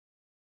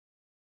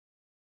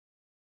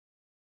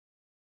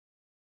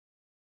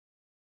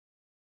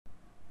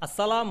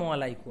Assalamu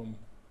Walaikum.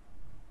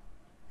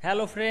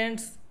 Hello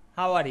friends,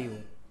 how are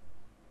you?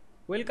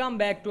 Welcome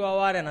back to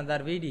our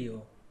another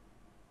video.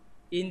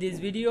 In this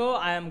video,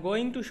 I am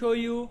going to show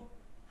you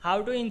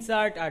how to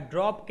insert a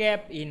drop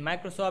cap in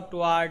Microsoft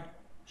Word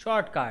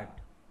shortcut.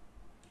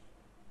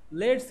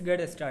 Let's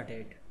get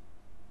started.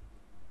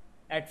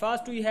 At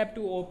first, we have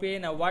to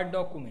open a Word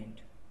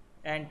document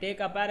and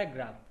take a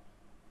paragraph.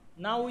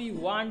 Now we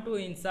want to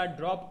insert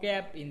drop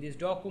cap in this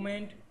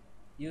document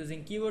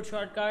using keyboard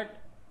shortcut.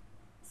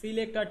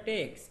 Select a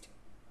text,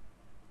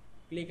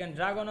 click and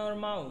drag on our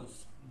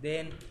mouse,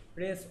 then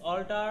press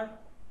Alt,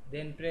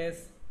 then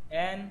press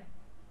N,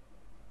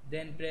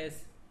 then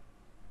press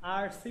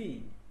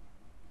RC,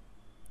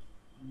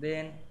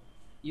 then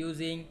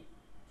using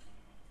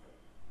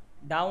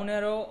down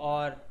arrow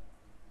or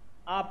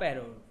up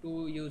arrow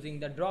to using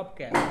the drop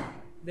cap,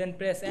 then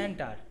press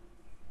enter.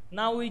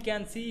 Now we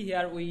can see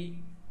here we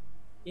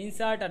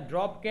insert a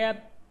drop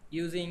cap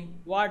using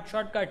Word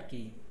shortcut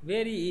key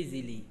very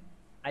easily.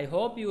 I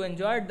hope you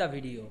enjoyed the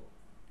video.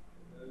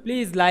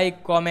 Please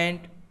like,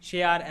 comment,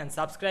 share and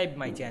subscribe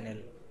my channel.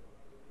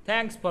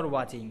 Thanks for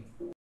watching.